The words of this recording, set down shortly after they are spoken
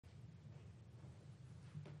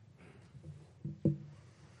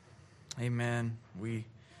Amen. We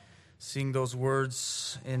sing those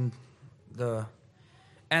words in the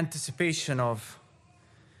anticipation of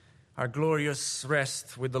our glorious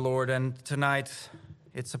rest with the Lord. And tonight,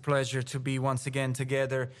 it's a pleasure to be once again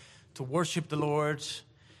together to worship the Lord.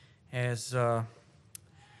 As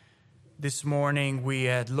this morning we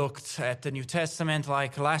had looked at the New Testament,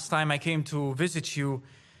 like last time I came to visit you,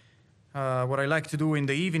 what I like to do in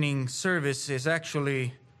the evening service is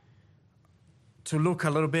actually to look a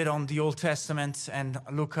little bit on the Old Testament and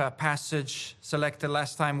look at a passage selected.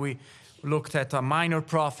 Last time we looked at a minor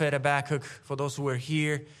prophet, Habakkuk, for those who were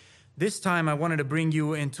here. This time I wanted to bring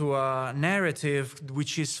you into a narrative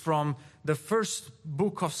which is from the first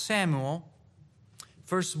book of Samuel,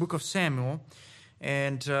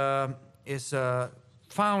 and is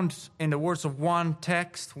found in the words of one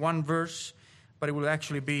text, one verse, but it will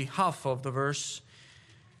actually be half of the verse,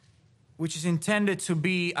 which is intended to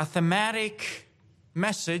be a thematic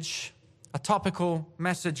message, a topical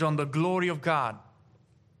message on the glory of God.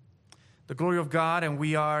 The glory of God, and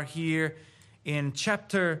we are here in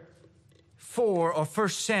chapter 4 of 1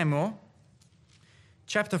 Samuel.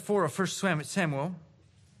 Chapter 4 of 1 Samuel.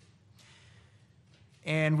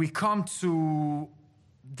 And we come to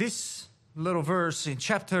this little verse in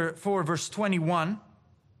chapter 4, verse 21.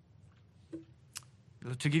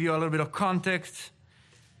 To give you a little bit of context.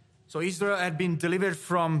 So Israel had been delivered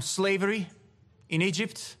from slavery in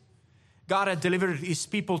Egypt. God had delivered his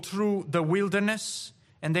people through the wilderness,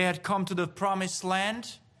 and they had come to the promised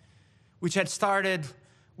land, which had started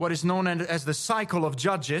what is known as the cycle of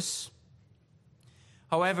judges.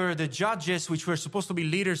 However, the judges, which were supposed to be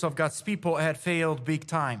leaders of God's people, had failed big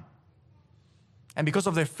time. And because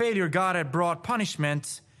of their failure, God had brought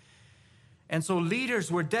punishment. And so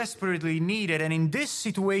leaders were desperately needed. And in this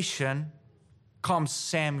situation comes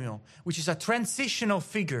Samuel, which is a transitional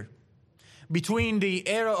figure between the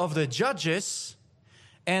era of the judges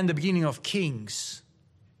and the beginning of kings.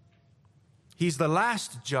 He's the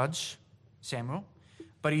last judge, Samuel,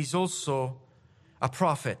 but he's also a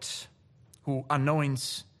prophet who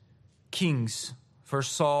anoints kings.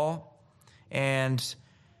 First Saul. And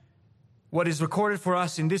what is recorded for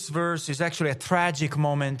us in this verse is actually a tragic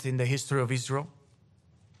moment in the history of Israel.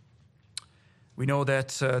 We know that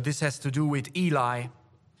this has to do with Eli.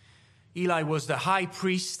 Eli was the high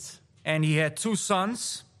priest, and he had two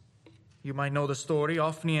sons. You might know the story,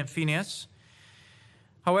 Hophni and Phinehas.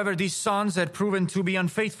 However, these sons had proven to be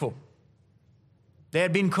unfaithful. They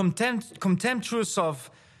had been contemptuous of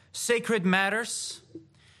sacred matters.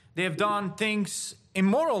 They have done things,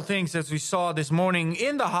 immoral things, as we saw this morning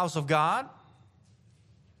in the house of God.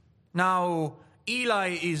 Now,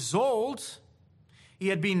 Eli is old. He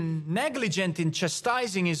had been negligent in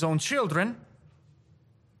chastising his own children.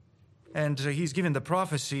 And he's given the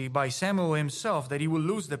prophecy by Samuel himself that he will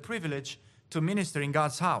lose the privilege to minister in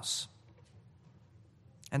God's house.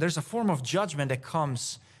 And there's a form of judgment that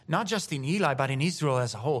comes not just in Eli, but in Israel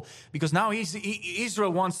as a whole. Because now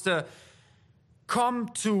Israel wants to come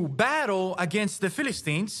to battle against the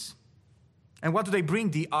Philistines. And what do they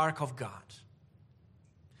bring? The Ark of God.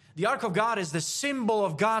 The Ark of God is the symbol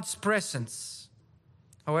of God's presence.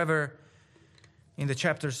 However, in the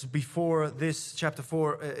chapters before this, chapter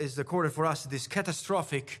 4 is recorded for us this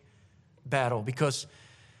catastrophic battle, because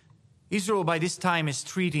Israel by this time is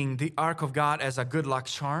treating the Ark of God as a good luck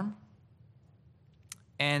charm.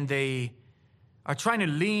 And they are trying to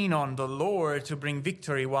lean on the Lord to bring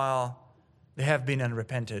victory while they have been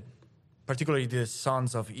unrepented, particularly the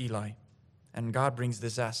sons of Eli. And God brings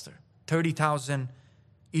disaster. 30,000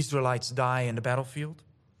 Israelites die in the battlefield.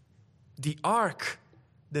 The ark,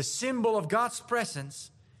 the symbol of God's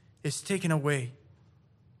presence, is taken away.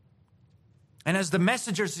 And as the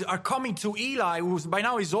messengers are coming to Eli, who by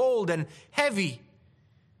now is old and heavy,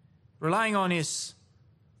 relying on his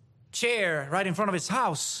chair right in front of his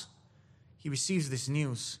house, he receives this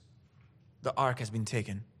news. The ark has been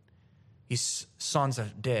taken. His sons are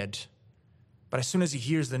dead. But as soon as he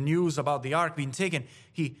hears the news about the ark being taken,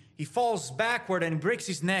 he falls backward and breaks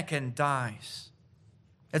his neck and dies.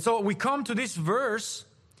 And so we come to this verse,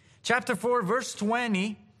 chapter 4, verse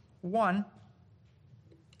 21,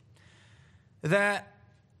 that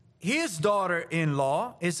his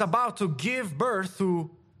daughter-in-law is about to give birth to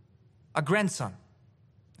a grandson.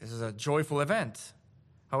 This is a joyful event.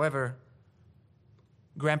 However,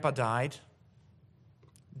 grandpa died.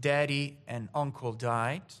 Daddy and uncle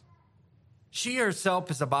died. She herself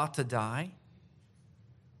is about to die.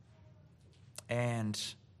 And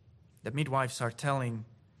the midwives are telling,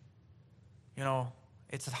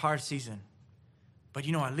 it's a hard season. But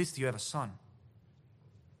at least you have a son.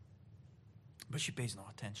 But she pays no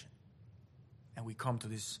attention. And we come to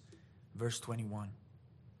this Verse 21.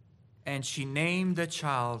 And she named the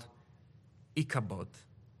child Ichabod,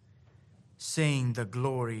 saying, the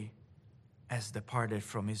glory has departed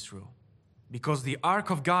from Israel, because the ark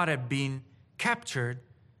of God had been captured,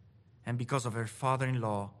 and because of her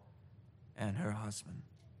father-in-law and her husband.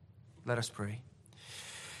 Let us pray.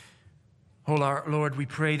 Oh Lord, we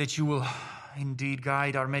pray that you will indeed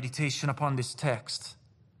guide our meditation upon this text,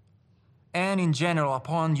 and in general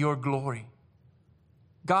upon your glory.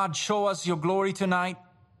 God, show us your glory tonight.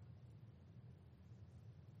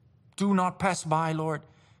 Do not pass by, Lord,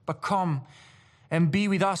 but come and be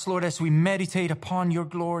with us, Lord, as we meditate upon your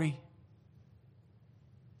glory.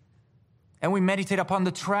 And we meditate upon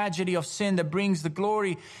the tragedy of sin that brings the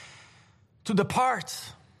glory to depart.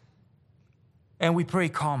 And we pray,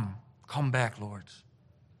 come back, Lord.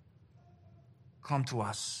 Come to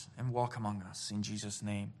us and walk among us. In Jesus'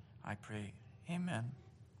 name, I pray. Amen.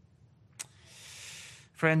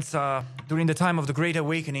 Friends, during the time of the Great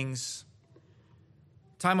Awakenings,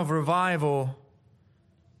 time of revival,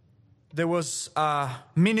 there was a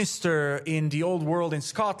minister in the old world in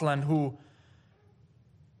Scotland who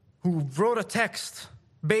wrote a text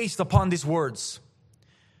based upon these words.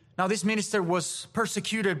 Now, this minister was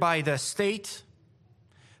persecuted by the state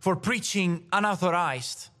for preaching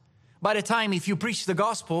unauthorized. By the time, if you preached the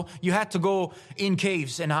gospel, you had to go in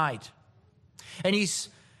caves and hide. And he's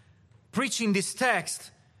preaching this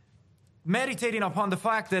text, meditating upon the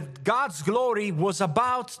fact that God's glory was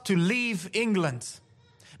about to leave England,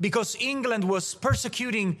 because England was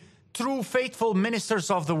persecuting true faithful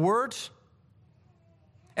ministers of the word,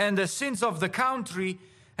 and the sins of the country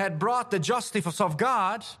had brought the justice of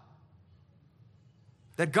God,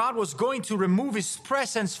 that God was going to remove his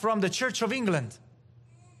presence from the Church of England.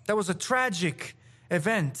 That was a tragic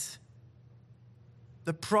event.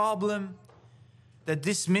 The problem that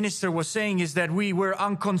this minister was saying is that we were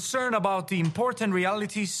unconcerned about the important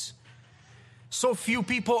realities. So few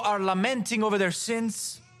people are lamenting over their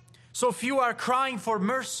sins. So few are crying for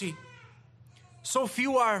mercy. So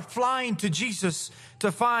few are flying to Jesus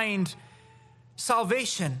to find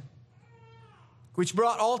salvation, which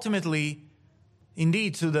brought ultimately,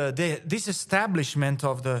 indeed, to the disestablishment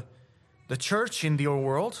of the church in the old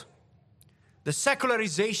world, the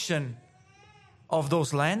secularization of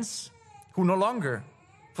those lands who no longer,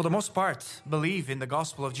 for the most part, believe in the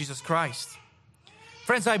gospel of Jesus Christ.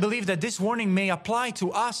 Friends, I believe that this warning may apply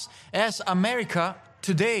to us as America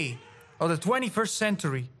today, or the 21st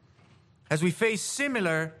century, as we face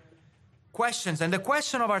similar questions. And the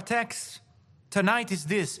question of our text tonight is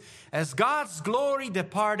this: as God's glory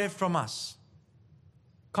departed from us,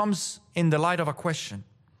 comes in the light of a question.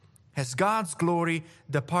 Has God's glory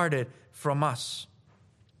departed from us?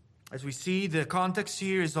 As we see, the context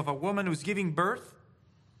here is of a woman who's giving birth.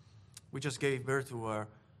 We just gave birth to our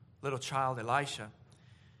little child, Elisha.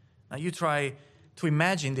 Now you try to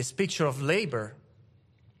imagine this picture of labor.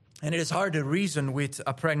 And it is hard to reason with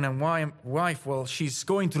a pregnant wife while she's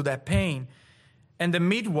going through that pain. And the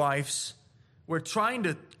midwives were trying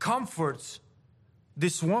to comfort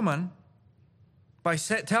this woman by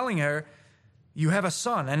telling her, you have a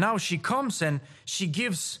son. And now she comes and she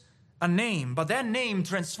gives a name. But that name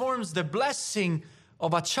transforms the blessing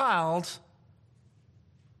of a child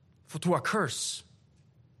to a curse.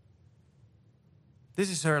 This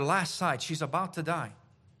is her last sight. She's about to die.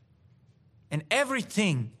 And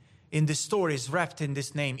everything in this story is wrapped in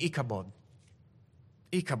this name, Ichabod.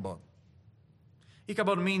 Ichabod.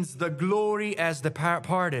 Ichabod means the glory as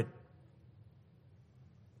departed.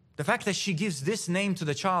 The fact that she gives this name to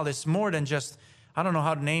the child is more than just, I don't know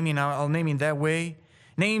how to name him, I'll name him that way.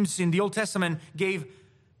 Names in the Old Testament gave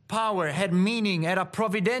power, had meaning, had a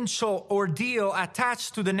providential ordeal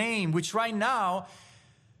attached to the name, which right now,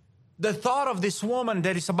 the thought of this woman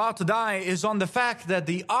that is about to die is on the fact that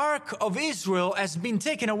the Ark of Israel has been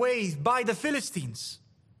taken away by the Philistines.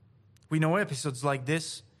 We know episodes like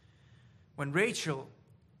this. When Rachel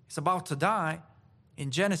is about to die in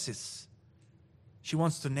Genesis, she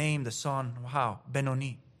wants to name the son,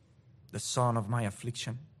 Benoni, the son of my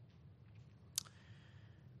affliction.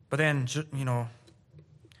 But then,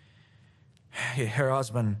 her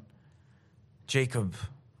husband, Jacob,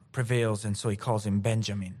 prevails, and so he calls him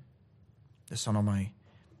Benjamin, the son of my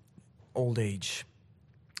old age.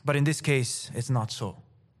 But in this case, it's not so.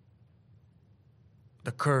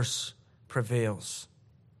 The curse prevails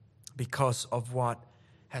because of what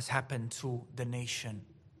has happened to the nation,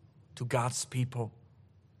 to God's people.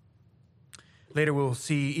 Later we'll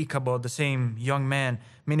see Ichabod, the same young man,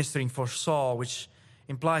 ministering for Saul, which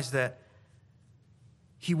implies that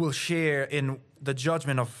he will share in the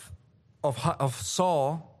judgment of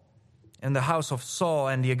Saul and the house of Saul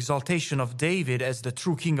and the exaltation of David as the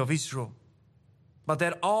true king of Israel. But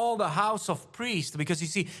that all the house of priests, because you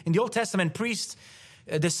see, in the Old Testament, priests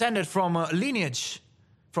descended from a lineage,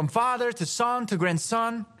 from father to son to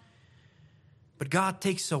grandson. But God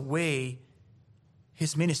takes away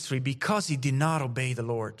his ministry because he did not obey the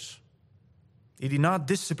Lord. He did not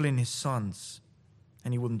discipline his sons,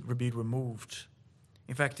 and he would be removed.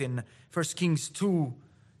 In fact, in 1 Kings 2,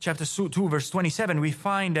 chapter 2, verse 27, we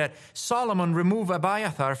find that Solomon removed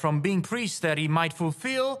Abiathar from being priest that he might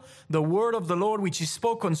fulfill the word of the Lord which he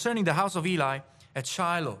spoke concerning the house of Eli at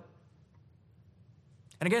Shiloh.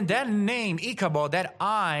 And again, that name, Ichabod, that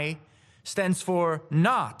I, stands for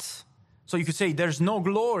not. So you could say there's no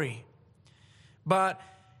glory. But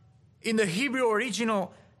in the Hebrew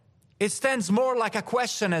original, it stands more like a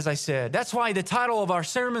question, as I said. That's why the title of our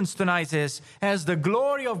sermons tonight is, Has the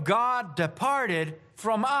Glory of God Departed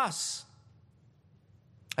from Us?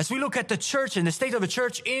 As we look at the church and the state of the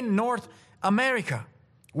church in North America,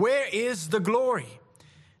 where is the glory?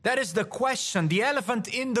 That is the question, the elephant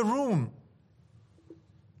in the room.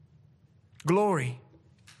 Glory.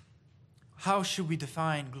 How should we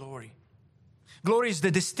define glory? Glory is the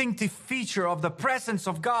distinctive feature of the presence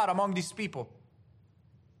of God among these people.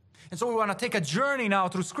 And so we want to take a journey now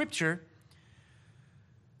through Scripture,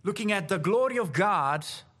 looking at the glory of God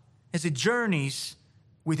as it journeys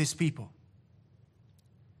with his people.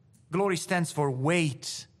 Glory stands for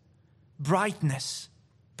weight, brightness,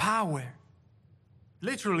 power.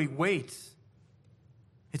 Literally weight.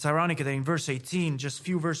 It's ironic that in verse 18, just a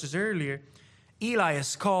few verses earlier, Eli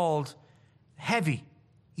is called heavy.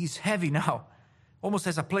 He's heavy now, almost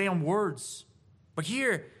as a play on words. But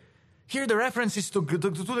here the reference is to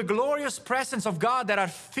the glorious presence of God that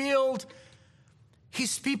had filled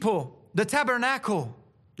his people, the tabernacle,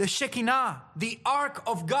 the Shekinah, the ark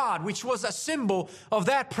of God, which was a symbol of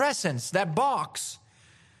that presence, that box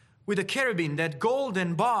with the cherubim, that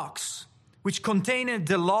golden box, which contained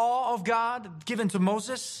the law of God given to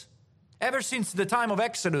Moses. Ever since the time of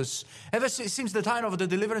Exodus, ever since the time of the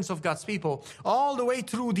deliverance of God's people, all the way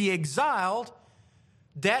through the exiled,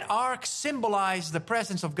 that ark symbolized the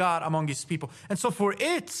presence of God among his people. And so for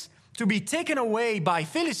it to be taken away by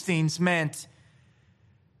Philistines meant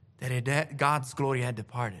that God's glory had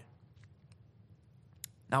departed.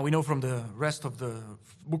 Now we know from the rest of the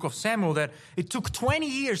book of Samuel that it took 20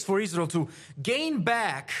 years for Israel to gain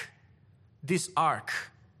back this ark.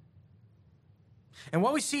 And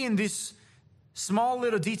what we see in this small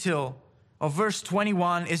little detail of verse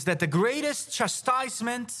 21 is that the greatest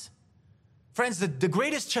chastisement, friends, the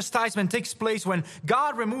greatest chastisement takes place when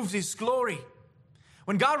God removes his glory.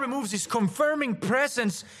 When God removes his confirming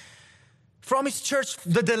presence from his church,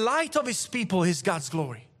 the delight of his people is God's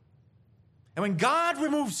glory. And when God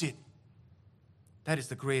removes it, that is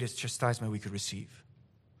the greatest chastisement we could receive.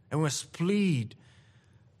 And we must plead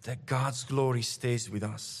that God's glory stays with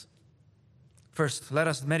us. First, let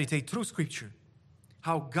us meditate through Scripture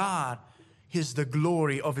how God is the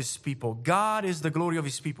glory of his people. God is the glory of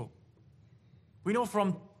his people. We know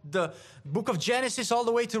from the book of Genesis all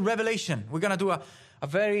the way to Revelation, we're going to do a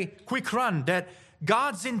very quick run, that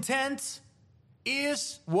God's intent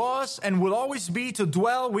is, was, and will always be to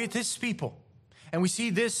dwell with his people. And we see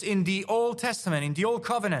this in the Old Testament, in the Old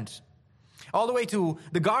Covenant, all the way to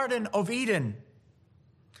the Garden of Eden.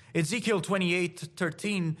 Ezekiel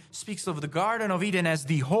 28:13 speaks of the Garden of Eden as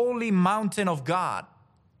the holy mountain of God.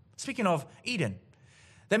 Speaking of Eden,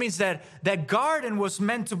 that means that that garden was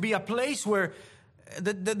meant to be a place where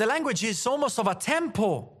the language is almost of a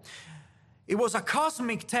temple. It was a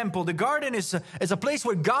cosmic temple. The garden is a place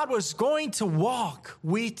where God was going to walk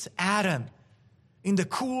with Adam in the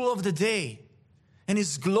cool of the day. And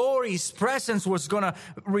his glory, his presence was going to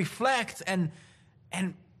reflect and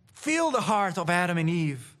fill the heart of Adam and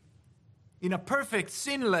Eve in a perfect,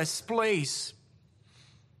 sinless place.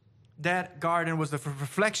 That garden was the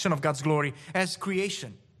reflection of God's glory, as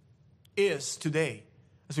creation is today.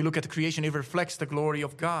 As we look at the creation, it reflects the glory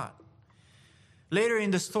of God. Later in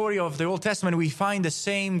the story of the Old Testament, we find the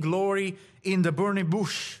same glory in the burning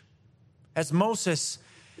bush. As Moses,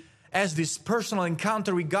 as this personal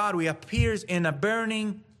encounter with God, he appears in a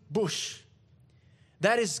burning bush.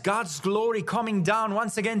 That is God's glory coming down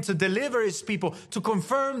once again to deliver his people, to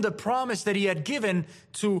confirm the promise that he had given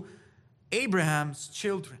to Abraham's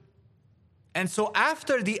children. And so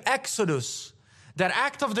after the Exodus, that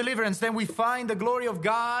act of deliverance, then we find the glory of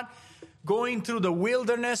God going through the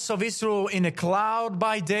wilderness of Israel in a cloud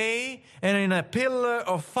by day and in a pillar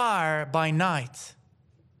of fire by night.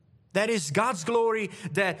 That is God's glory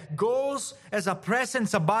that goes as a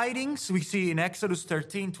presence abiding. So we see in Exodus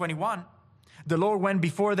 13:21. The Lord went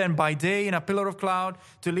before them by day in a pillar of cloud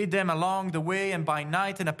to lead them along the way, and by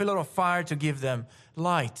night in a pillar of fire to give them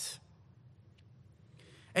light.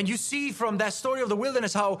 And you see from that story of the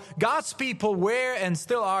wilderness how God's people were and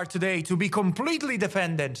still are today to be completely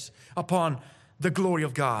dependent upon the glory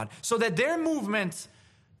of God, so that their movement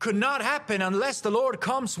could not happen unless the Lord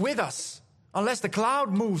comes with us. Unless the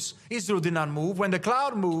cloud moves, Israel did not move. When the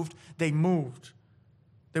cloud moved, they moved.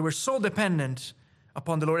 They were so dependent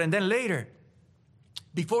upon the Lord. And then later,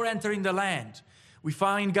 before entering the land, we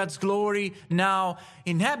find God's glory now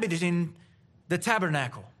inhabited in the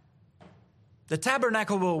tabernacle. The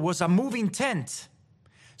tabernacle was a moving tent.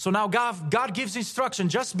 So now God gives instruction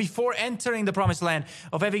just before entering the promised land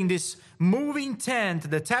of having this moving tent,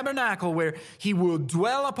 the tabernacle, where he will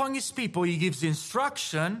dwell upon his people. He gives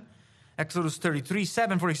instruction. Exodus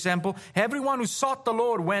 33:7, for example, everyone who sought the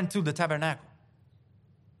Lord went to the tabernacle.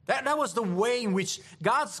 That was the way in which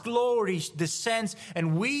God's glory descends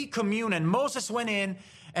and we commune. And Moses went in,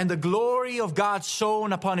 and the glory of God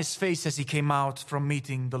shone upon his face as he came out from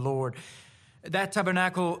meeting the Lord. That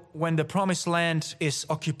tabernacle, when the promised land is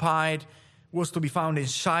occupied, was to be found in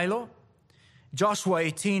Shiloh. Joshua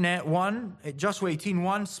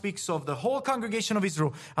 18:1 speaks of the whole congregation of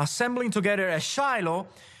Israel assembling together at Shiloh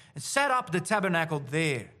and set up the tabernacle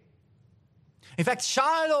there. In fact,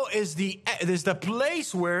 Shiloh is the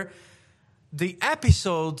place where the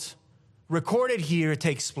episode recorded here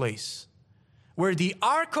takes place, where the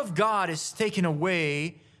Ark of God is taken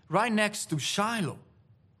away right next to Shiloh.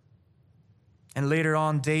 And later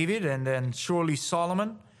on, David and then surely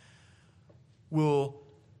Solomon will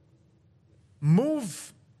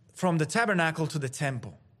move from the tabernacle to the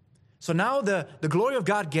temple. So now the glory of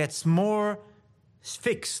God gets more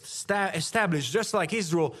fixed, established. Just like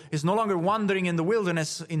Israel is no longer wandering in the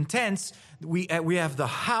wilderness in tents, we have the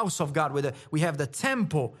house of God, we have the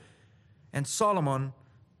temple. And Solomon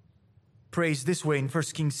prays this way in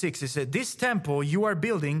 1 Kings 6. He said, "This temple you are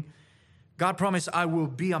building, God promised, I will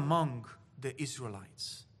be among the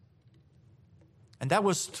Israelites." And that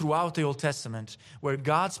was throughout the Old Testament, where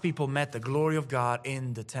God's people met the glory of God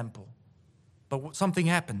in the temple. But something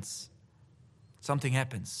happens. Something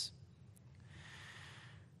happens.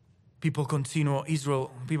 People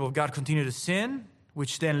of God continue to sin,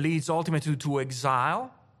 which then leads ultimately to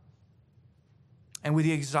exile. And with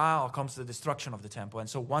the exile comes the destruction of the temple. And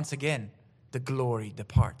so once again, the glory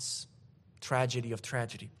departs. Tragedy of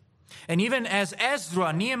tragedy. And even as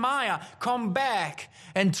Ezra, Nehemiah come back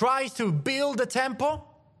and try to build the temple,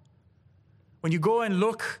 when you go and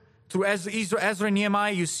look through Ezra and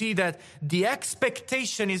Nehemiah, you see that the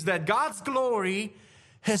expectation is that God's glory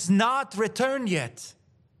has not returned yet.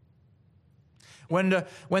 When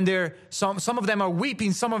some of them are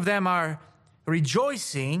weeping, some of them are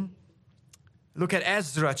rejoicing. Look at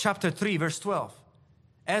Ezra chapter 3, verse 12.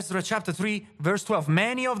 Ezra chapter 3, verse 12.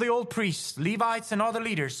 Many of the old priests, Levites, and other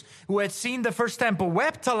leaders who had seen the first temple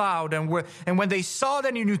wept aloud, and when they saw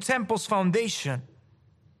the new temple's foundation,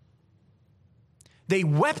 they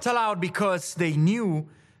wept aloud because they knew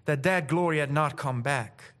that glory had not come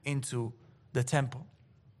back into the temple.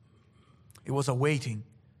 It was awaiting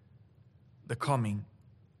the coming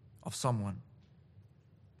of someone.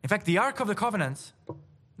 In fact, the Ark of the Covenant,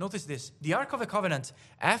 notice this, the Ark of the Covenant,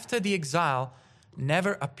 after the exile,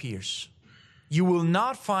 never appears. You will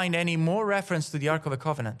not find any more reference to the Ark of the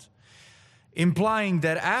Covenant, implying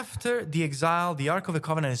that after the exile, the Ark of the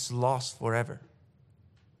Covenant is lost forever.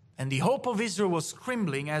 And the hope of Israel was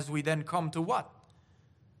crumbling as we then come to what?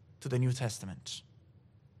 To the New Testament.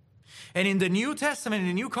 And in the New Testament, in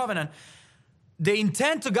the New Covenant, the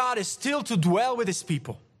intent of God is still to dwell with His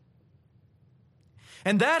people.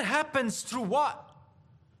 And that happens through what?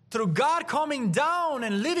 Through God coming down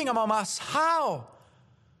and living among us. How?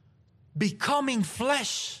 Becoming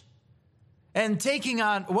flesh. And taking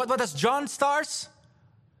on, what does John start?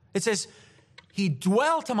 It says, He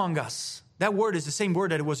dwelt among us. That word is the same word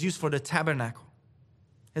that was used for the tabernacle.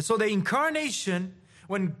 And so the incarnation,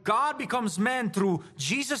 when God becomes man through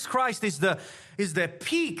Jesus Christ, is the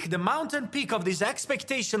peak, the mountain peak of this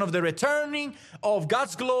expectation of the returning of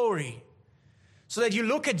God's glory. So that you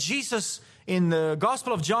look at Jesus in the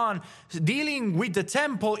Gospel of John dealing with the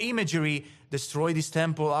temple imagery, destroy this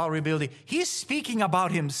temple, I'll rebuild it. He's speaking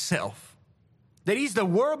about Himself. That He's the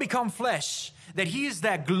Word become flesh. That He is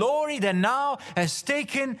that glory that now has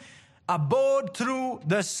taken abode through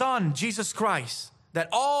the Son, Jesus Christ. That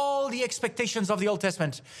all the expectations of the Old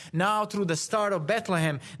Testament, now through the start of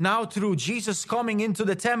Bethlehem, now through Jesus coming into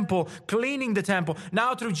the temple, cleaning the temple,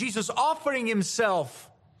 now through Jesus offering Himself,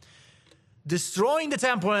 destroying the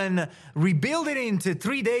temple and rebuilding it into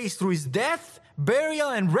 3 days through his death, burial,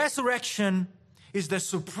 and resurrection, is the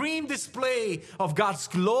supreme display of God's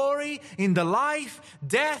glory in the life,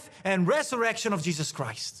 death, and resurrection of Jesus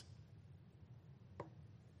Christ.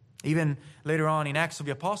 Even later on in Acts of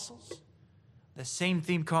the Apostles, the same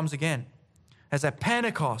theme comes again. As at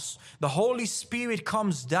Pentecost, the Holy Spirit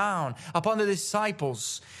comes down upon the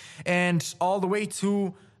disciples, and all the way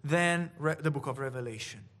to then the book of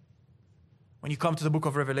Revelation. When you come to the book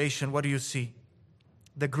of Revelation, what do you see?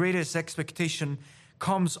 The greatest expectation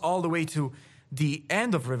comes all the way to the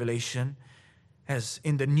end of Revelation, as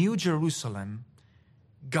in the New Jerusalem,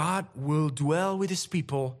 God will dwell with his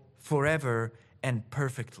people forever and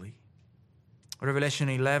perfectly. Revelation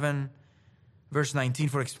 11, verse 19,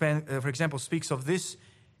 for example, speaks of this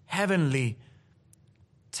heavenly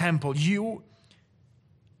temple. You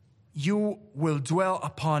will dwell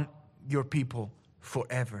upon your people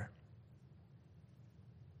forever.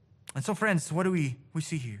 And so, friends, what do we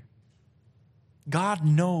see here? God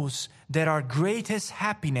knows that our greatest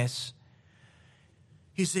happiness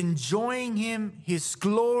is enjoying Him, His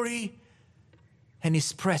glory, and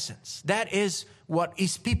His presence. That is what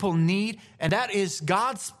His people need, and that is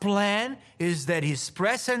God's plan, is that His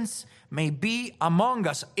presence may be among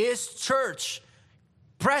us. His church,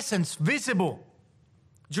 presence visible.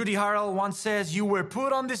 Judy Harrell once says, "You were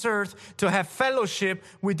put on this earth to have fellowship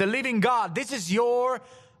with the living God." This is your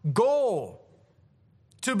goal.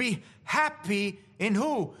 To be happy in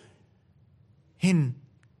who? In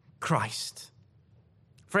Christ.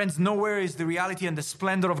 Friends, nowhere is the reality and the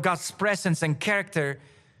splendor of God's presence and character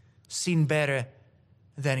seen better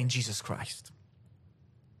than in Jesus Christ.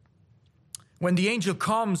 When the angel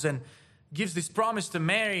comes and gives this promise to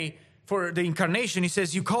Mary for the incarnation, he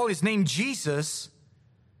says, "You call his name Jesus."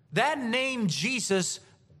 That name Jesus,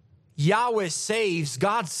 Yahweh saves,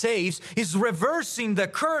 God saves, is reversing the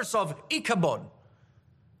curse of Ichabod.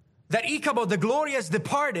 That Ichabod, the glory has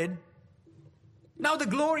departed. Now the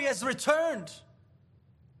glory has returned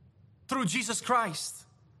through Jesus Christ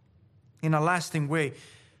in a lasting way.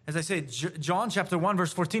 As I said, John chapter 1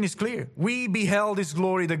 verse 14 is clear. We beheld his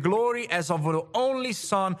glory, the glory as of the only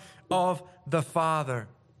Son of the Father.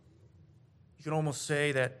 You can almost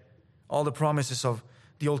say that all the promises of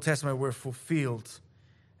the Old Testament were fulfilled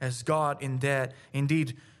as God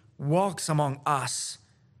indeed walks among us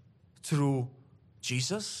through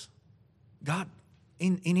Jesus. God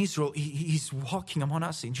in Israel, He's walking among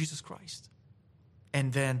us in Jesus Christ.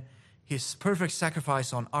 And then His perfect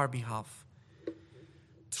sacrifice on our behalf.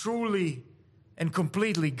 Truly and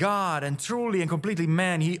completely God and truly and completely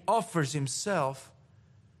man, He offers Himself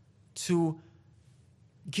to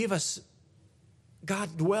give us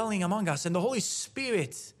God dwelling among us and the Holy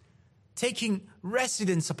Spirit taking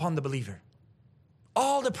residence upon the believer.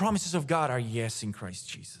 All the promises of God are yes in Christ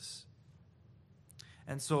Jesus.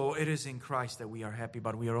 And so it is in Christ that we are happy,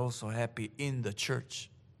 but we are also happy in the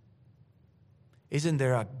church. Isn't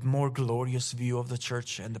there a more glorious view of the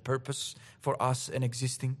church and the purpose for us in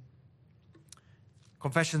existing?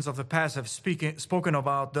 Confessions of the past have spoken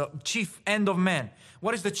about the chief end of man.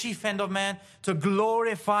 What is the chief end of man? To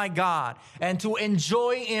glorify God and to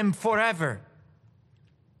enjoy Him forever.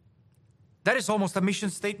 That is almost a mission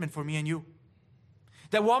statement for me and you.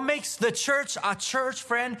 That what makes the church a church,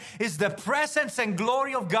 friend, is the presence and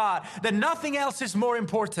glory of God. That nothing else is more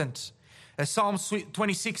important. As Psalm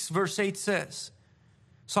 26 verse 8 says.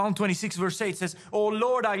 Psalm 26 verse 8 says, "O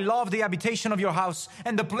Lord, I love the habitation of your house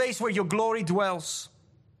and the place where your glory dwells."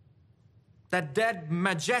 That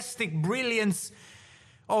majestic brilliance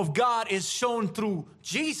of God is shown through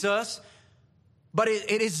Jesus, but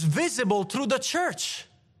it is visible through the church.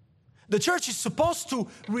 The church is supposed to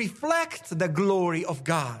reflect the glory of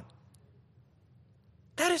God.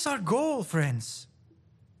 That is our goal, friends.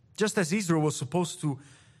 Just as Israel was supposed to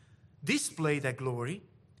display that glory,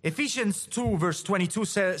 Ephesians 2 verse 22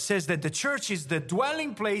 says that the church is the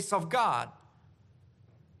dwelling place of God.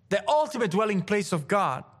 The ultimate dwelling place of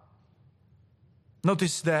God.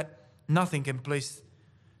 Notice that nothing can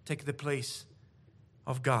take the place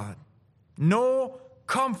of God. No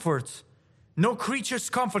comfort, no creature's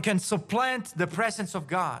comfort can supplant the presence of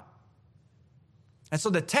God. And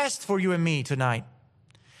so the test for you and me tonight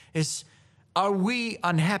is, are we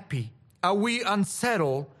unhappy? Are we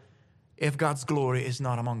unsettled if God's glory is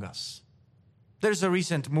not among us? There's a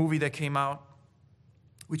recent movie that came out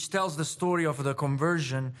which tells the story of the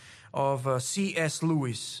conversion of C.S.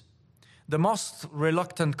 Lewis. The Most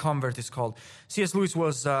Reluctant Convert is called. C.S. Lewis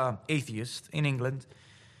was atheist in England.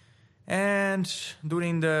 And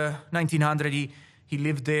during the 1900s, he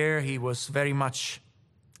lived there. He was very much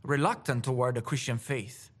reluctant toward the Christian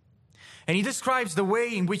faith. And he describes the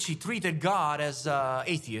way in which he treated God as an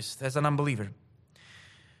atheist, as an unbeliever.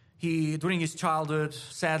 During his childhood,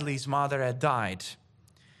 sadly, his mother had died.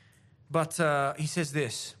 But he says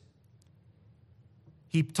this.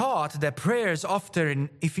 He taught that prayers often,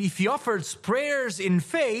 if he offers prayers in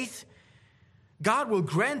faith, God will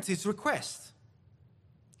grant his request.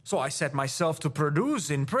 So I set myself to produce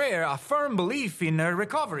in prayer a firm belief in her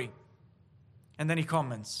recovery. And then he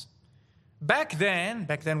comments, Back then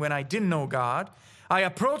when I didn't know God, I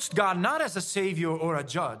approached God not as a savior or a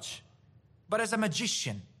judge, but as a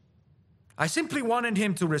magician. I simply wanted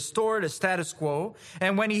him to restore the status quo,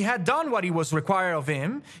 and when he had done what he was required of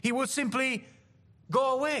him, he would simply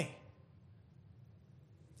go away.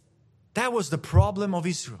 That was the problem of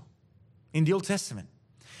Israel in the Old Testament.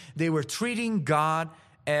 They were treating God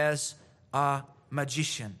as a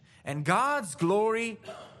magician, and God's glory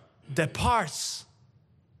departs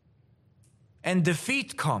and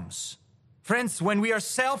defeat comes. Friends, when we are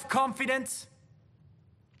self-confident,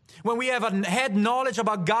 when we have a head knowledge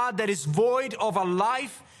about God that is void of a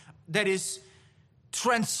life that is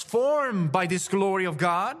transformed by this glory of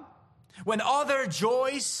God, when other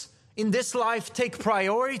joys in this life take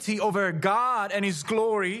priority over God and His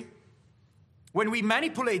glory, when we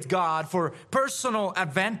manipulate God for personal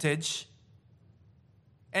advantage,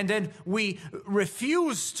 and then we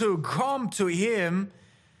refuse to come to Him,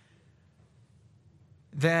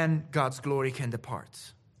 then God's glory can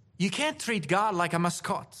depart. You can't treat God like a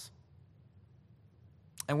mascot.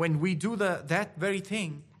 And when we do that very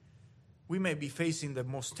thing, we may be facing the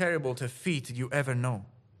most terrible defeat you ever know.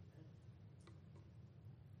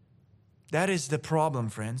 That is the problem,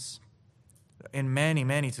 friends, in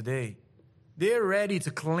many today. They're ready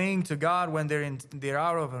to cling to God when they're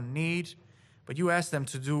out of a need, but you ask them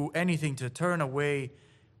to do anything to turn away,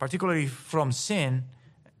 particularly from sin,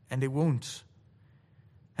 and they won't.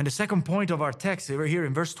 And the second point of our text over here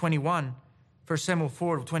in verse 21, 1 Samuel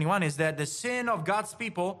 4:21, is that the sin of God's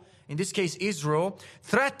people, in this case Israel,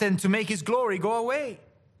 threatened to make His glory go away.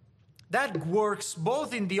 That works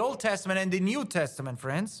both in the Old Testament and the New Testament,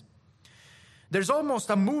 friends. There's almost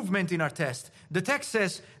a movement in our text. The text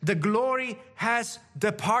says, the glory has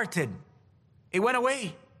departed. It went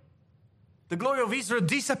away. The glory of Israel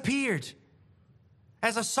disappeared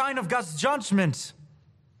as a sign of God's judgment.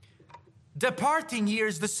 Departing here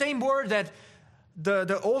is the same word that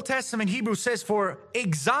the Old Testament Hebrew says for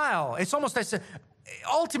exile. It's almost as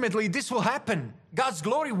ultimately this will happen. God's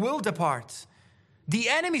glory will depart. The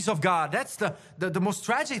enemies of God, that's the most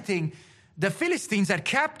tragic thing. The Philistines had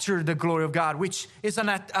captured the glory of God, which is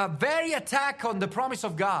a very attack on the promise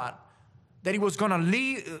of God, that He was going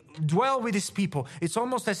to dwell with His people. It's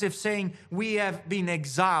almost as if saying, we have been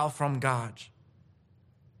exiled from God.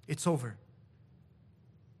 It's over.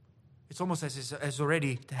 It's almost as it has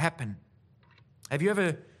already happened. Have you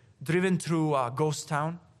ever driven through a ghost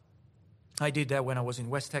town? I did that when I was in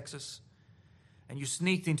West Texas. And you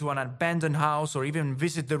sneaked into an abandoned house or even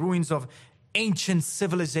visit the ruins of ancient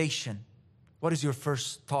civilization. What is your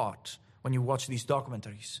first thought when you watch these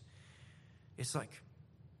documentaries? It's like,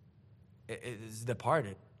 it's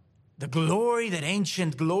departed. The glory, that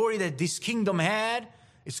ancient glory that this kingdom had,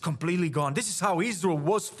 is completely gone. This is how Israel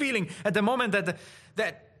was feeling at the moment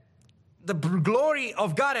that the glory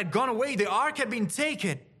of God had gone away. The ark had been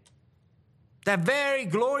taken. That very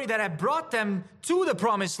glory that had brought them to the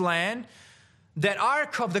promised land, that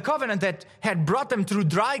ark of the covenant that had brought them through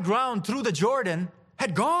dry ground, through the Jordan,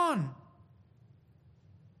 had gone.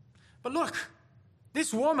 But look,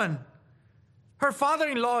 this woman, her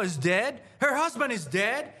father-in-law is dead. Her husband is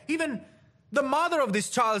dead. Even the mother of this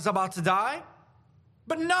child is about to die.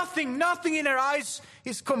 But nothing in her eyes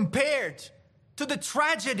is compared to the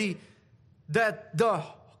tragedy that the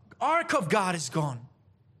ark of God is gone.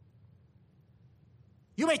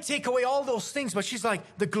 You may take away all those things, but she's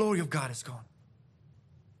like, the glory of God is gone.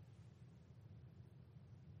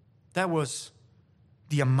 That was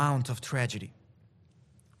the amount of tragedy.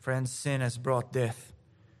 Friends, sin has brought death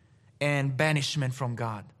and banishment from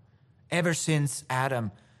God ever since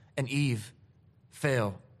Adam and Eve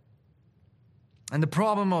fell. And the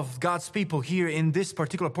problem of God's people here in this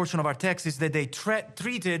particular portion of our text is that they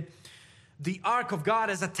treated the ark of God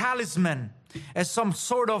as a talisman, as some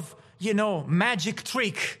sort of, magic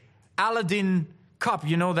trick. Aladdin cup,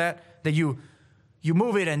 that you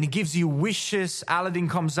move it and it gives you wishes. Aladdin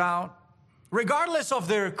comes out. Regardless of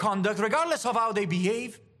their conduct, regardless of how they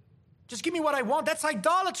behave, just give me what I want. That's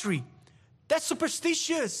idolatry. That's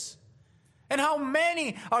superstitious. And how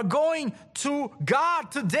many are going to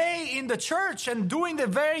God today in the church and doing the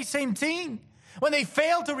very same thing when they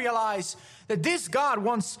fail to realize that this God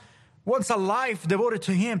wants wants a life devoted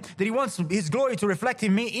to Him, that He wants His glory to reflect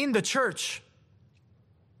in me in the church.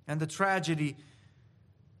 And the tragedy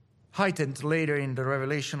heightened later in the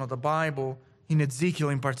revelation of the Bible, in Ezekiel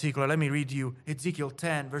in particular. Let me read you Ezekiel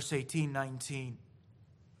 10, verse 18, 19.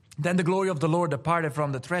 Then the glory of the Lord departed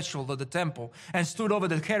from the threshold of the temple and stood over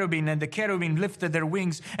the cherubim, and the cherubim lifted their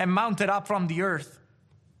wings and mounted up from the earth.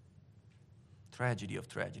 Tragedy of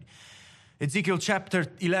tragedy. Ezekiel chapter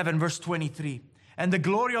 11, verse 23. And the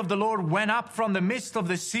glory of the Lord went up from the midst of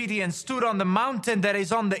the city and stood on the mountain that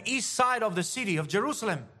is on the east side of the city of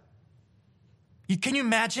Jerusalem. Can you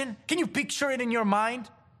imagine? Can you picture it in your mind?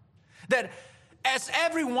 That as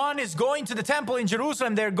everyone is going to the temple in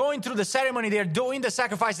Jerusalem, they're going through the ceremony, they're doing the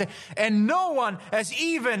sacrifice, and no one has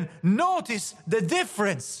even noticed the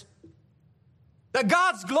difference. That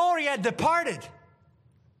God's glory had departed.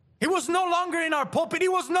 He was no longer in our pulpit. He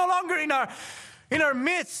was no longer in our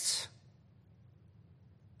midst.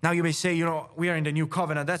 Now you may say, we are in the new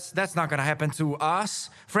covenant. That's not going to happen to us.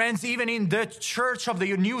 Friends, even in the church of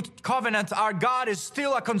the new covenant, our God is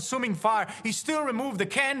still a consuming fire. He still removed the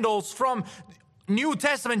candles from New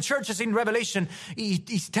Testament churches in Revelation. He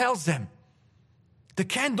tells them, the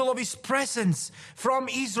candle of His presence from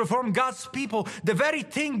Israel, from God's people, the very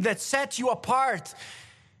thing that set you apart,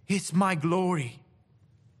 is my glory.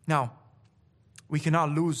 Now, we cannot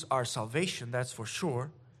lose our salvation, that's for sure.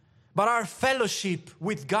 But our fellowship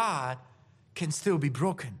with God can still be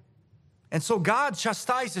broken. And so God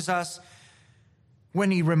chastises us when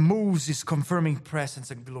He removes His confirming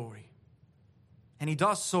presence and glory. And He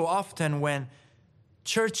does so often when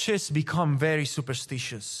churches become very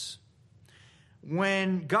superstitious.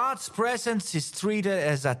 When God's presence is treated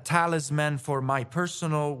as a talisman for my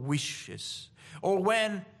personal wishes. Or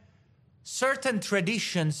when certain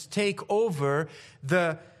traditions take over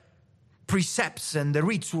the precepts and the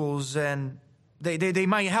rituals, and they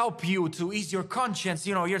might help you to ease your conscience.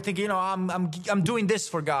 You're thinking, I'm doing this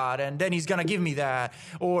for God, and then He's going to give me that.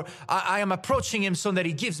 Or I am approaching Him so that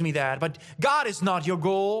He gives me that. But God is not your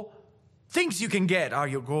goal. Things you can get are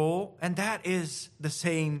your goal. And that is the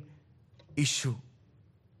same issue.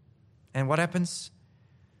 And what happens?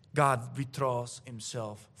 God withdraws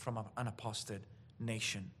Himself from an apostate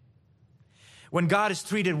nation. When God is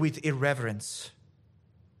treated with irreverence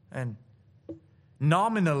and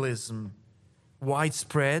nominalism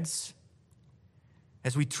widespreads,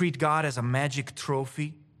 as we treat God as a magic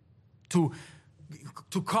trophy to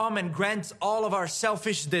come and grant all of our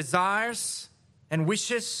selfish desires and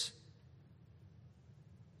wishes,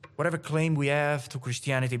 whatever claim we have to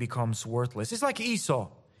Christianity becomes worthless. It's like Esau,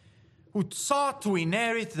 who sought to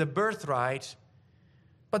inherit the birthright,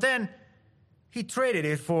 but then he traded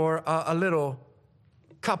it for a little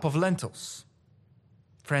cup of lentils.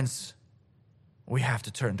 Friends, we have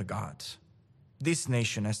to turn to God. This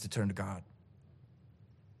nation has to turn to God.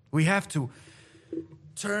 We have to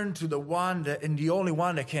turn to the one and the only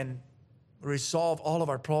one that can resolve all of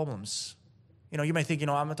our problems. You may think,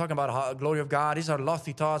 I'm talking about the glory of God. These are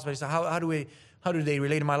lofty thoughts, but how do they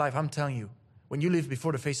relate to my life? I'm telling you, when you live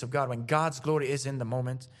before the face of God, when God's glory is in the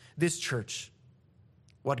moment, this church,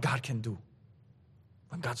 what God can do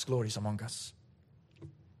when God's glory is among us.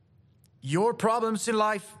 Your problems in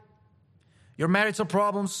life, your marital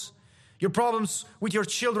problems, your problems with your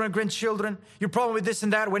children and grandchildren, your problem with this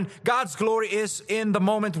and that, when God's glory is in the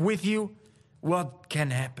moment with you, what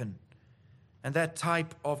can happen? And that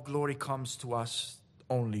type of glory comes to us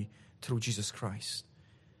only through Jesus Christ.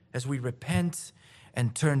 As we repent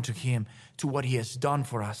and turn to Him, to what He has done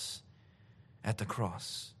for us at the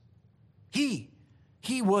cross.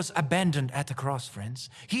 He was abandoned at the cross, friends.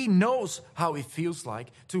 He knows how it feels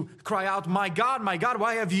like to cry out, my God,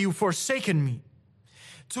 why have you forsaken me?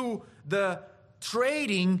 To the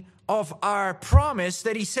trading of our promise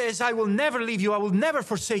that He says, I will never leave you, I will never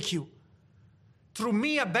forsake you. Through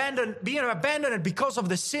me being abandoned because of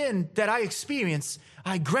the sin that I experience,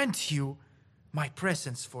 I grant you my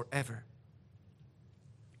presence forever.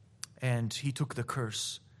 And He took the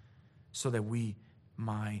curse so that we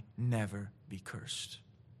might never be cursed.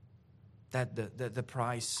 That the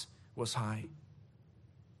price was high.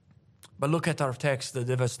 But look at our text, the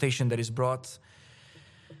devastation that is brought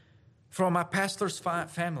from a pastor's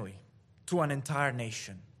family to an entire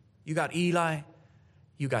nation. You got Eli,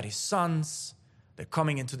 you got his sons, they're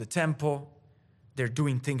coming into the temple, they're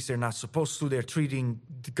doing things they're not supposed to, they're treating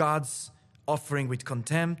God's offering with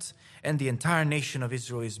contempt, and the entire nation of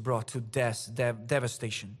Israel is brought to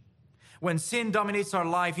devastation. When sin dominates our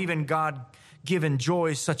life, even God-given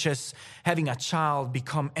joys such as having a child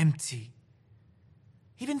become empty.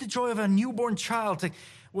 Even the joy of a newborn child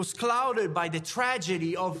was clouded by the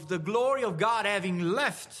tragedy of the glory of God having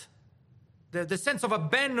left the sense of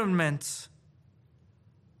abandonment.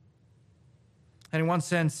 And in one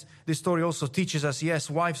sense, this story also teaches us, yes,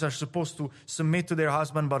 wives are supposed to submit to their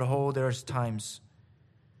husband, but there's times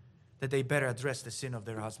that they better address the sin of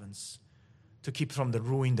their husbands to keep from the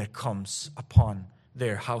ruin that comes upon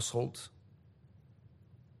their household.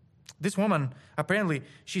 This woman, apparently,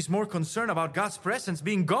 she's more concerned about God's presence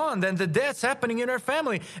being gone than the deaths happening in her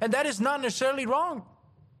family. And that is not necessarily wrong.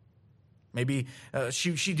 Maybe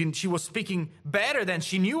she was speaking better than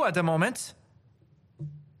she knew at the moment.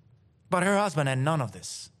 But her husband had none of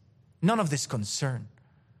this concern.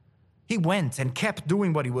 He went and kept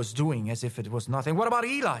doing what he was doing as if it was nothing. What about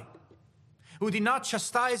Eli, who did not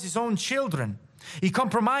chastise his own children? He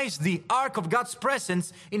compromised the ark of God's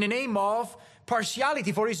presence in the name of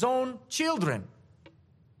partiality for his own children.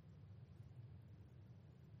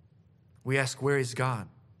 We ask, where is God?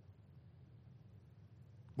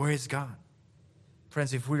 Where is God?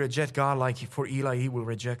 Friends, if we reject God like for Eli, he will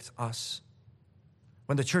reject us.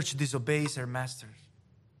 When the church disobeys her masters.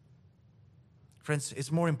 Friends,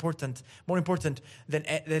 it's more important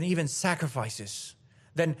than even sacrifices,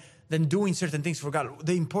 than doing certain things for God.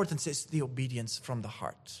 The importance is the obedience from the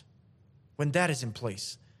heart. When that is in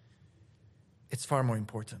place, it's far more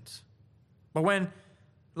important. But when,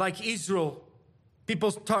 like Israel,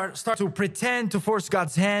 people start to pretend to force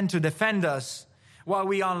God's hand to defend us while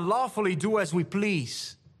we unlawfully do as we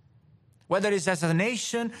please, whether it's as a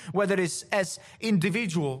nation, whether it's as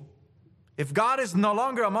individual, if God is no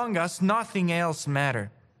longer among us, nothing else matters.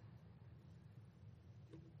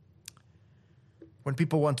 When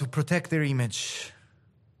people want to protect their image,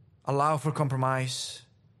 allow for compromise,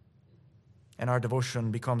 and our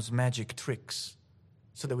devotion becomes magic tricks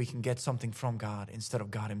so that we can get something from God instead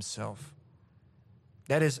of God himself.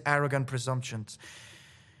 That is arrogant presumption,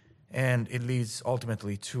 and it leads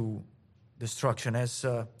ultimately to destruction. As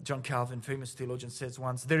John Calvin, famous theologian, says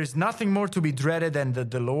once, there is nothing more to be dreaded than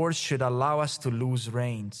that the Lord should allow us to lose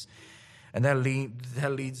reins. And that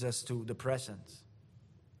leads us to the present.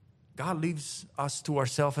 God leaves us to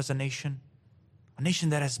ourselves as a nation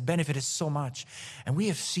that has benefited so much. And we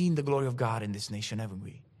have seen the glory of God in this nation, haven't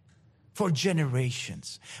we? For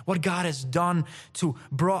generations. What God has done to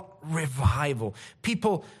brought revival.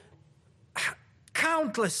 People,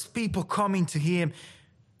 countless people coming to him.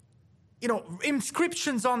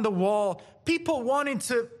 Inscriptions on the wall, people wanting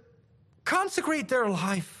to consecrate their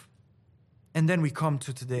life. And then we come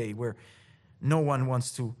to today where no one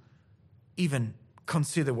wants to even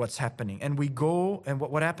consider what's happening. And we go, and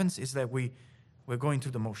what happens is that we're going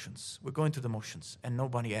through the motions. We're going through the motions, and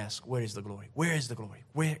nobody asks, where is the glory? Where is the glory?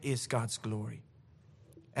 Where is God's glory?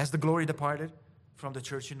 Has the glory departed from the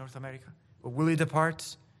church in North America? Or will it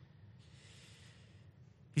depart?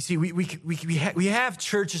 You see, we have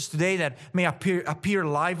churches today that may appear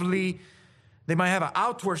lively. They might have an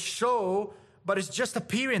outward show, but it's just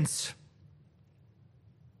appearance.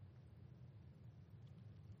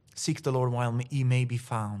 Seek the Lord while he may be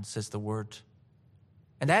found, says the word.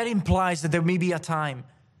 And that implies that there may be a time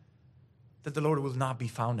that the Lord will not be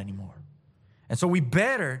found anymore. And so we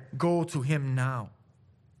better go to him now.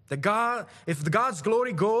 If God's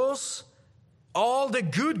glory goes, all the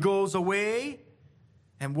good goes away.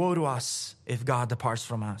 And woe to us if God departs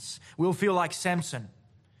from us. We'll feel like Samson.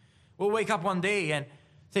 We'll wake up one day and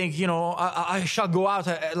think, I shall go out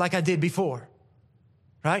like I did before.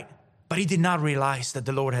 Right? But he did not realize that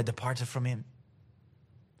the Lord had departed from him.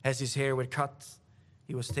 As his hair was cut,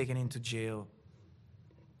 he was taken into jail.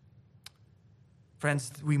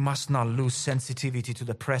 Friends, we must not lose sensitivity to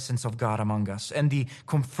the presence of God among us and the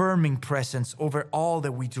confirming presence over all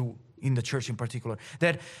that we do in the church in particular.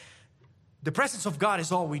 That the presence of God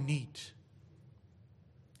is all we need.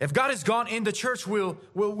 If God is gone in the church,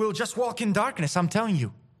 we'll just walk in darkness, I'm telling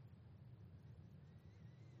you.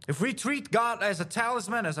 If we treat God as a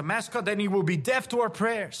talisman, as a mascot, then he will be deaf to our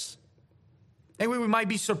prayers. And we might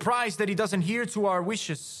be surprised that he doesn't hear to our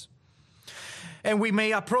wishes. And we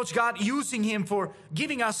may approach God using him for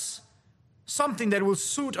giving us something that will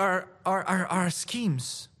suit our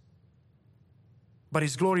schemes. But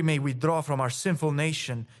his glory may withdraw from our sinful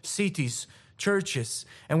nation, cities, churches,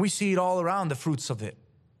 and we see it all around, the fruits of it.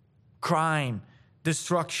 Crime,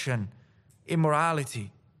 destruction,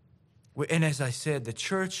 immorality. And as I said, the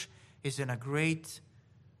church is in a great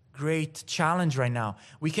challenge right now.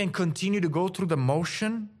 We can continue to go through the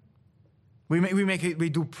motion. We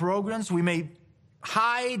do programs. We may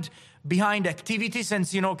hide behind activities and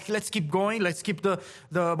let's keep going. Let's keep the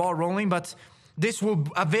ball rolling. But this will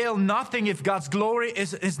avail nothing if God's glory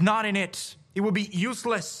is not in it. It will be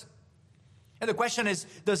useless. And the question is,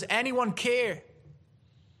 does anyone care?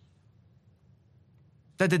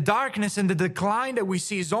 That the darkness and the decline that we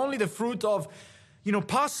see is only the fruit of,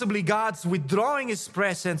 possibly God's withdrawing His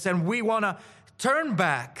presence, and we want to turn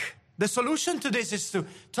back. The solution to this is to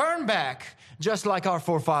turn back, just like our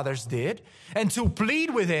forefathers did, and to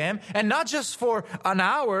plead with Him, and not just for an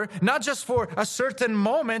hour, not just for a certain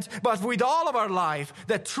moment, but with all of our life.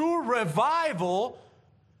 That true revival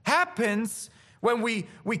happens when we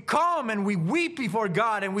come and we weep before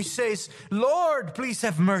God and we say, Lord, please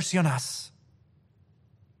have mercy on us.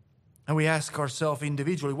 And we ask ourselves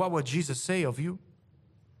individually, what would Jesus say of you?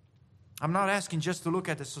 I'm not asking just to look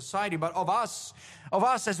at the society, but of us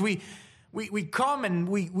as we come and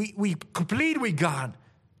we plead with God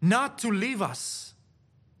not to leave us,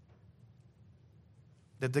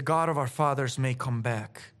 that the God of our fathers may come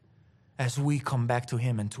back as we come back to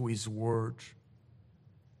Him and to His Word.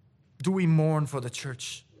 Do we mourn for the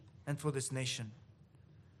church and for this nation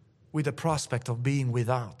with the prospect of being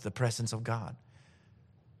without the presence of God?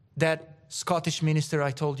 That Scottish minister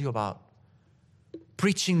I told you about,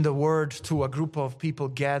 preaching the word to a group of people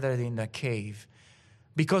gathered in a cave,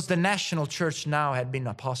 because the national church now had been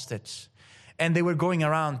apostates, and they were going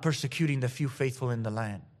around persecuting the few faithful in the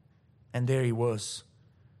land. And there he was,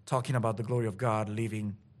 talking about the glory of God,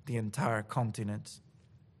 leaving the entire continent.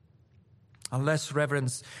 Unless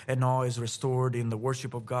reverence and awe is restored in the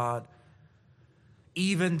worship of God,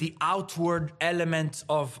 even the outward element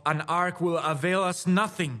of an ark will avail us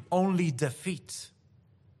nothing, only defeat.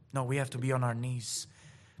 No, we have to be on our knees,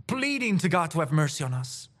 pleading to God to have mercy on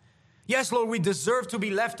us. Yes, Lord, we deserve to be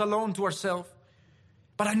left alone to ourselves.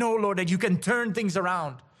 But I know, Lord, that you can turn things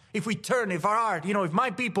around. If we turn, if our heart, if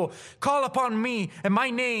my people call upon me and my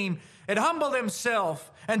name and humble themselves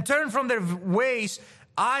and turn from their ways,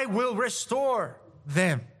 I will restore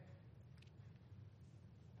them.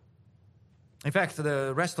 In fact,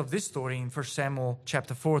 the rest of this story in 1 Samuel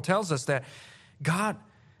chapter 4 tells us that God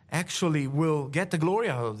actually will get the glory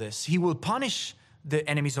out of this. He will punish the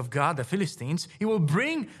enemies of God, the Philistines. He will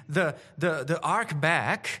bring the ark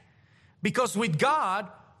back, because with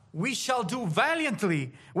God we shall do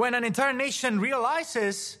valiantly. When an entire nation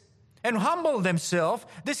realizes and humble themselves,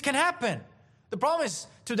 this can happen. The problem is,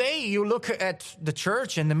 today you look at the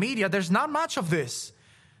church and the media, there's not much of this.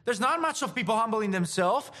 There's not much of people humbling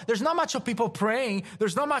themselves. There's not much of people praying.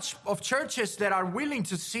 There's not much of churches that are willing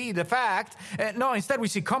to see the fact. No, instead we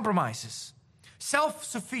see compromises.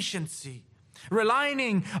 Self-sufficiency.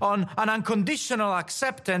 Relying on an unconditional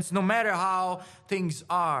acceptance no matter how things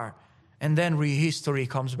are. And then history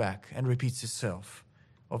comes back and repeats itself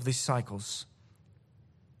of these cycles.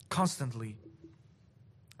 Constantly.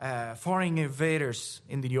 Foreign invaders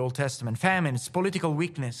in the Old Testament. Famines, political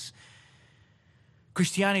weakness.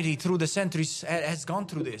 Christianity through the centuries has gone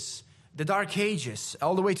through this. The Dark Ages,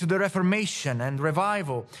 all the way to the Reformation and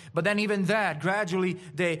revival. But then even that, gradually,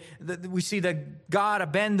 we see that God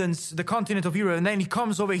abandons the continent of Europe, and then He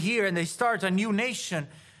comes over here and they start a new nation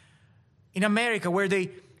in America where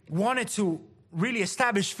they wanted to really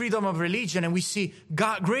establish freedom of religion, and we see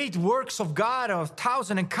great works of God, of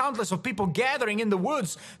thousands and countless of people gathering in the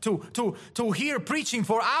woods to hear preaching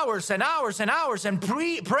for hours and hours and hours and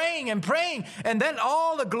praying, and then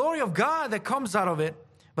all the glory of God that comes out of it.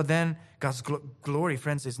 But then God's glory,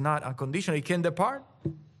 friends, is not unconditional. He can depart.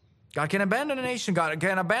 God can abandon a nation. God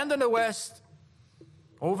can abandon the West.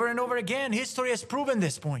 Over and over again, history has proven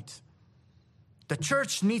this point. The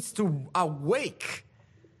church needs to awake.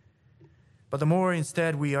 But the more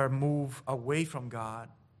instead we are moved away from God,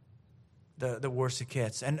 the worse it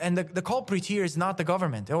gets. And the culprit here is not the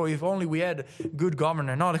government. Oh, if only we had a good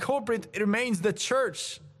governor. No, the culprit remains the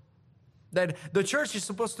church. That the church is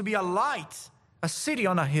supposed to be a light, a city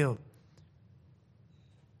on a hill.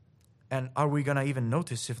 And are we going to even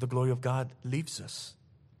notice if the glory of God leaves us?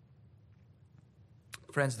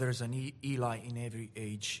 Friends, there's an Eli in every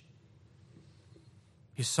age.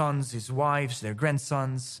 His sons, his wives, their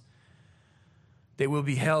grandsons, they will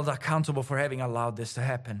be held accountable for having allowed this to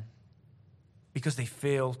happen because they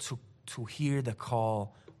failed to hear the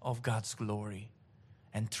call of God's glory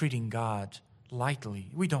and treating God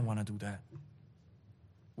lightly. We don't want to do that.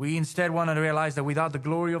 We instead want to realize that without the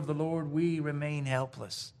glory of the Lord, we remain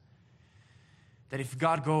helpless. That if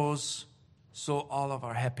God goes, so all of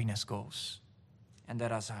our happiness goes. And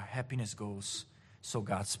that as our happiness goes, so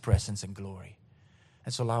God's presence and glory.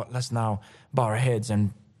 And so let's now bow our heads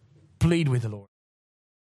and plead with the Lord.